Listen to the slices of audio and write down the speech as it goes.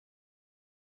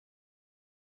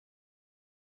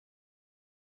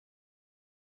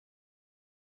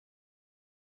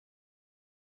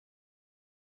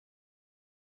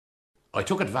I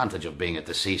took advantage of being at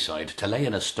the seaside to lay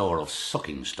in a store of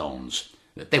sucking stones.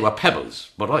 They were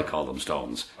pebbles, but I call them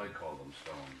stones. I call them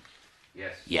stones.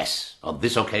 Yes. Yes, on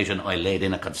this occasion I laid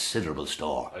in a considerable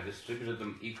store. I distributed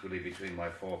them equally between my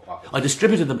 4 pockets. I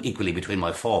distributed them equally between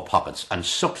my 4 pockets and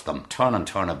sucked them turn and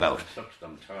turn about.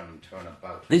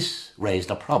 This raised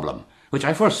a problem, which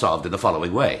I first solved in the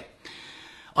following way.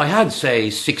 I had, say,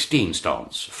 16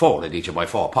 stones, 4 in each of my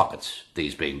 4 pockets,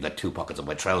 these being the 2 pockets of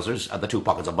my trousers and the 2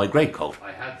 pockets of my greatcoat.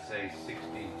 I had, say,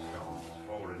 16 stones,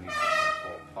 4 in each of my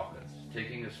 4 pockets,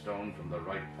 taking a stone from the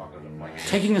right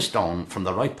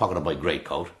pocket of my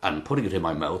greatcoat and putting it in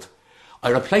my mouth. I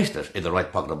replaced it in the right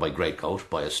pocket of my greatcoat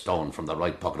by a stone from the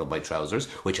right pocket of my trousers,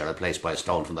 which I replaced by a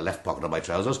stone from the left pocket of my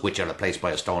trousers, which I replaced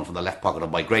by a stone from the left pocket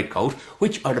of my greatcoat,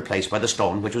 which I replaced by the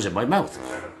stone which was in my mouth.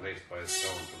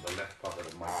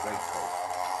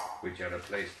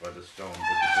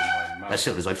 As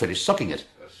soon as I'd finished sucking it.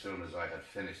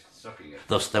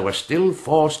 Thus there were still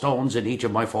 4 stones in each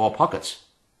of my 4 pockets,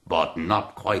 but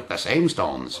not quite the same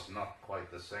stones.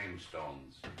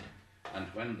 And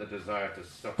when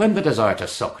the desire to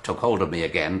suck took hold of me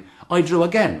again, I drew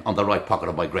again on the right pocket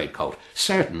of my greatcoat,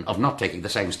 certain of not taking the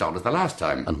same stone as the last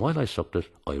time. And while I sucked it,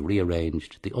 I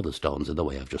rearranged the other stones in the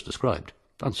way I've just described,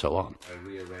 and so on.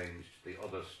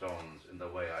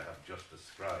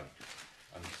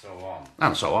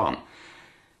 And so on.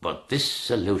 But this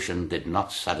solution did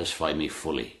not satisfy me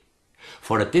fully,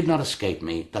 for it did not escape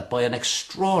me that by an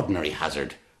extraordinary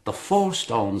hazard, the 4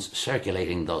 stones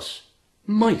circulating thus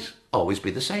might always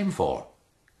be the same 4.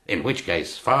 In which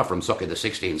case, far from sucking the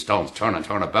 16 stones turn and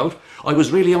turn about, I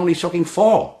was really only sucking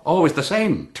 4, always the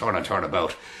same, turn and turn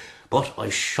about. But I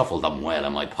shuffled them well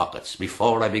in my pockets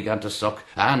before I began to suck,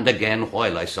 and again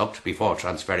while I sucked before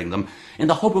transferring them, in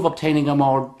the hope of obtaining a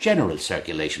more general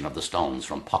circulation of the stones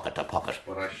from pocket to pocket.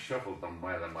 But I shuffled them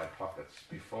well in my pockets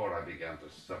before I began to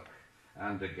suck,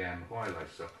 and again while I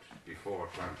sucked before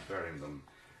transferring them,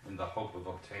 in the hope of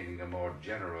obtaining a more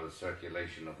general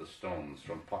circulation of the stones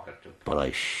from pocket to pocket. But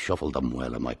I shuffled them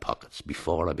well in my pockets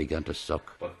before I began to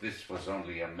suck. But this was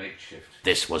only a makeshift.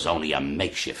 This was only a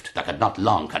makeshift that could not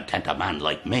long content a man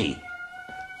like me.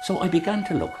 So I began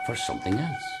to look for something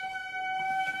else.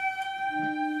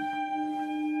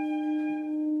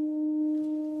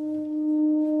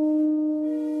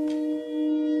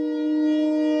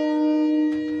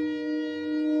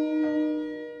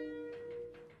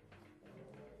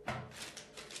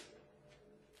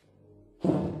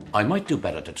 I might do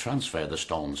better to transfer the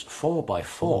stones 4 by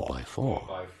 4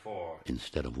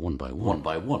 instead of 1 by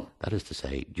 1. That is to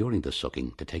say, during the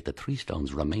sucking, to take the 3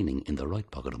 stones remaining in the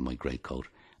right pocket of my greatcoat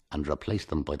and replace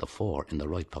them by the 4 in the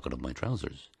right pocket of my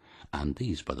trousers, and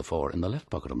these by the 4 in the left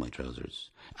pocket of my trousers,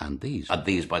 and these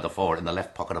by the 4 in the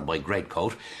left pocket of my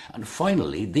greatcoat, and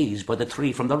finally these by the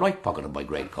 3 from the right pocket of my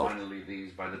greatcoat.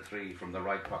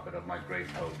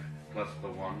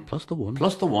 Plus the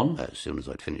one, as soon as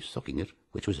I'd finished sucking it,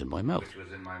 which was in my mouth.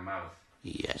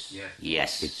 Yes.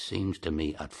 It seems to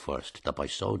me at first that by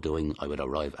so doing I would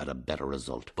arrive at a better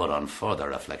result. But on further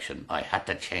reflection, I had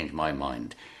to change my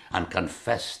mind and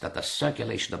confess that the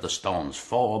circulation of the stones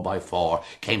 4 by 4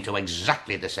 came to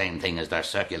exactly the same thing as their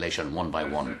circulation 1 by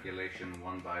 1.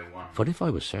 For if I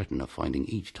was certain of finding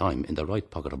each time in the right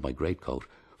pocket of my greatcoat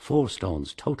 4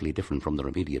 stones totally different from their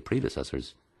immediate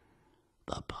predecessors,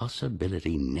 the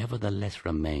possibility nevertheless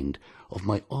remained of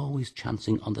my always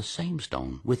chancing on the same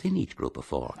stone within each group of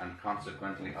 4. And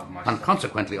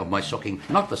consequently of my sucking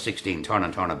not the 16 turn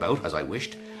and turn about as I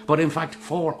wished, but in fact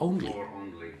 4 only.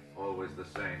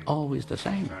 Always the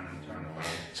same. Turn and turn about.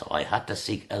 So I had to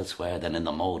seek elsewhere than in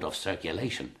the mode of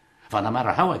circulation. For no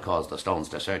matter how I caused the stones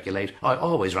to circulate, I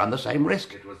always ran the same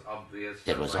risk.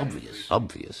 It was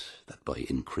obvious that by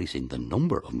increasing the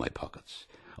number of my pockets,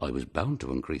 I was bound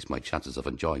to increase my chances of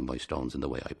enjoying my stones in the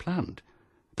way I planned.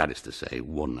 That is to say,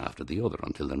 one after the other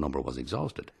until their number was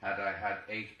exhausted. Had I had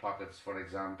 8 pockets, for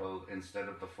example, instead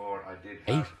of the 4 I did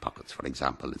have. 8 pockets, for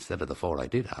example, instead of the 4 I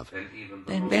did have.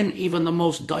 Then even the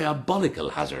most diabolical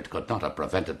hazard could not have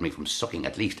prevented me from sucking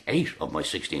at least 8 of my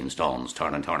 16 stones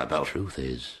turn and turn about. The truth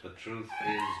is, I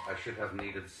should have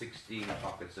needed 16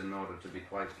 pockets in order to be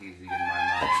quite easy in my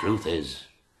mind. The truth is,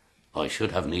 I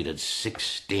should have needed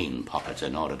 16 pockets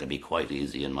in order to be quite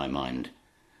easy in my mind.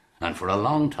 And for a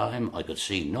long time I could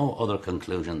see no other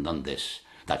conclusion than this,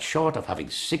 that short of having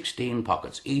 16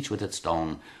 pockets, each with its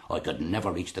stone, I could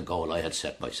never reach the goal I had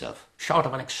set myself, short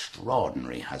of an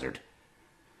extraordinary hazard.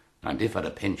 And if at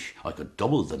a pinch I could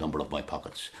double the number of my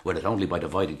pockets, were it only by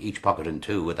dividing each pocket in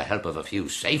 2 with the help of a few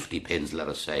safety pins, let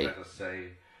us say,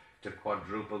 to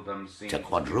quadruple them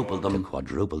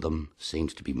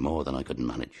seems to be more than I could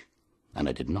manage. and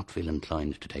I did not feel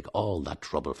inclined to take all that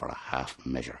trouble for a half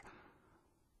measure.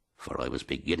 For I was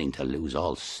beginning to lose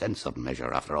all sense of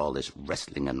measure after all this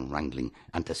wrestling and wrangling,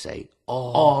 and to say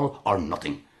all or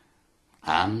nothing.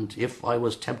 And if I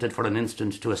was tempted for an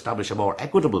instant to establish a more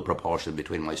equitable proportion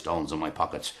between my stones and my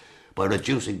pockets, by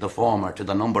reducing the former to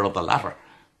the number of the latter,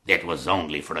 it was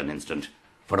only for an instant,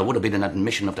 for it would have been an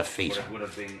admission of defeat.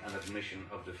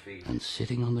 And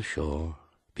sitting on the shore,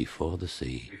 before the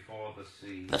sea,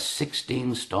 the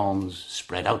 16 stones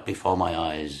spread out before my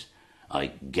eyes, I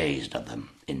gazed at them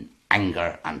in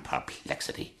anger and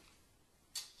perplexity.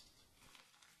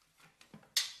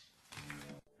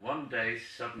 One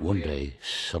day,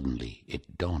 suddenly,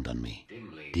 it dawned on me,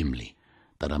 dimly,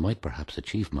 that I might perhaps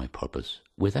achieve my purpose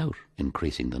without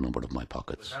increasing the number of my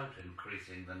pockets,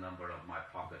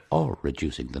 or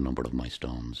reducing the number of my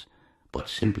stones, but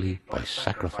simply by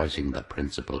sacrificing the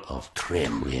principle of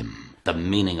trim. The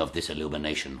meaning of this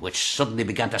illumination, which suddenly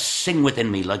began to sing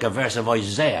within me like a verse of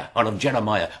Isaiah or of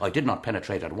Jeremiah, I did not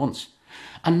penetrate at once.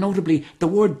 And notably, the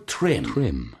word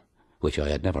trim, which I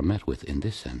had never met with in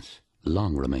this sense,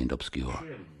 long remained obscure.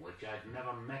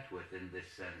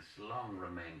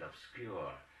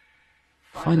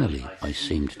 Finally, I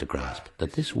seemed to grasp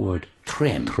that this word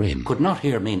trim could not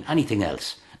here mean anything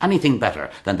else, anything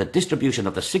better than the distribution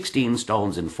of the 16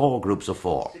 stones in 4 groups of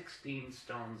 4. 16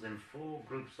 stones in 4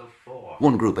 groups of 4.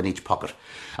 1 group in each pocket,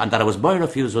 and that it was my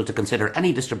refusal to consider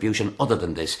any distribution other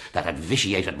than this that had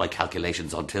vitiated my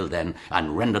calculations until then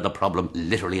and rendered the problem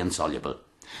literally insoluble.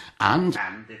 And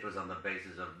it was on the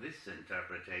basis of this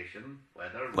interpretation,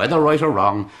 whether right or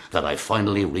wrong, that I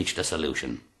finally reached a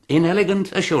solution.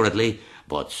 Inelegant, assuredly,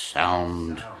 but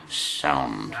sound.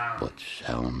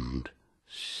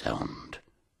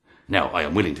 Now, I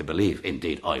am willing to believe,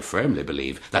 indeed I firmly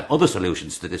believe, that other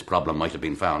solutions to this problem might have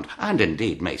been found, and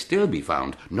indeed may still be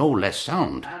found, no less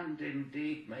sound.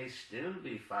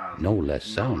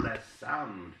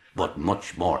 But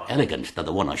much more elegant than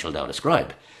the one I shall now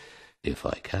describe. If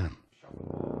I can.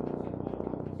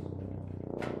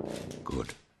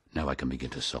 Good. Now I can begin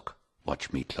to suck.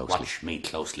 Watch me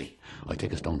closely. I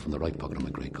take a stone from the right pocket of my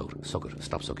greatcoat, suck it,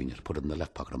 stop sucking it, put it in the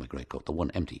left pocket of my greatcoat, the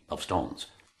one empty of stones.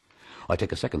 I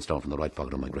take a second stone from the right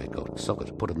pocket of my greatcoat, suck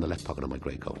it, put it in the left pocket of my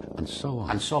greatcoat, and so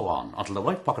on. And so on, until the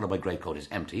right pocket of my greatcoat is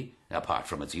empty, apart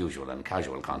from its usual and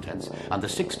casual contents, and the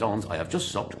 6 stones I have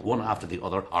just sucked, one after the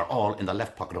other, are all in the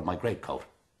left pocket of my greatcoat.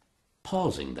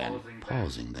 Pausing then.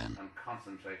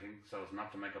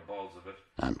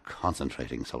 And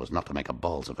concentrating so as not to make a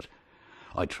balls of it.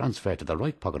 I transfer to the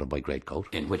right pocket of my greatcoat,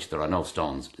 in which there are no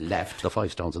stones left, the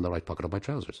 5 stones in the right pocket of my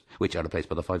trousers, which are replaced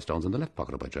by the 5 stones in the left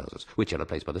pocket of my trousers, which are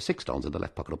replaced by the 6 stones in the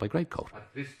left pocket of my greatcoat.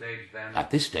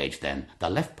 At this stage, then, the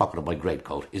left pocket of my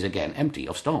greatcoat is again empty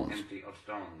of stones.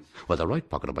 While the right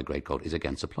pocket of my greatcoat is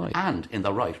again supplied, and in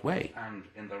the right way.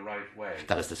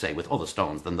 That is to say, with other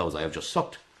stones than those I have just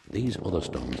sucked. These other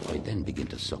stones I then begin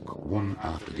to suck, one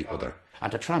after the other,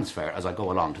 and to transfer as I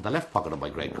go along to the left pocket of my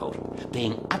greatcoat,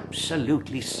 being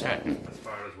absolutely certain, as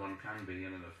far as one can be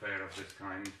in an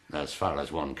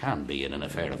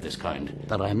affair of this kind,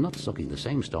 that I am not sucking the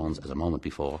same stones as a moment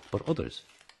before, but others.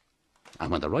 And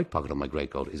when the right pocket of my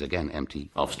greatcoat is again empty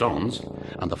of stones,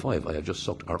 and the 5 I have just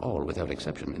sucked are all, without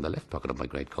exception, in the left pocket of my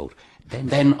greatcoat,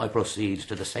 then I proceed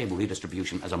to the same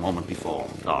redistribution as a moment before,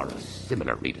 or a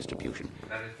similar redistribution.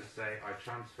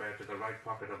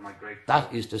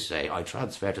 That is to say, I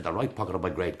transfer to the right pocket of my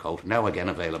greatcoat, now again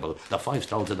available, the 5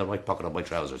 stones in the right pocket of my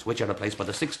trousers, which are replaced by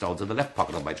the 6 stones in the left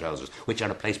pocket of my trousers, which are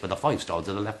replaced by the 5 stones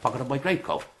in the left pocket of my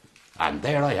greatcoat. And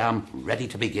there I am, ready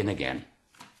to begin again.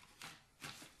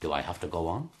 Do I have to go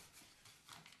on?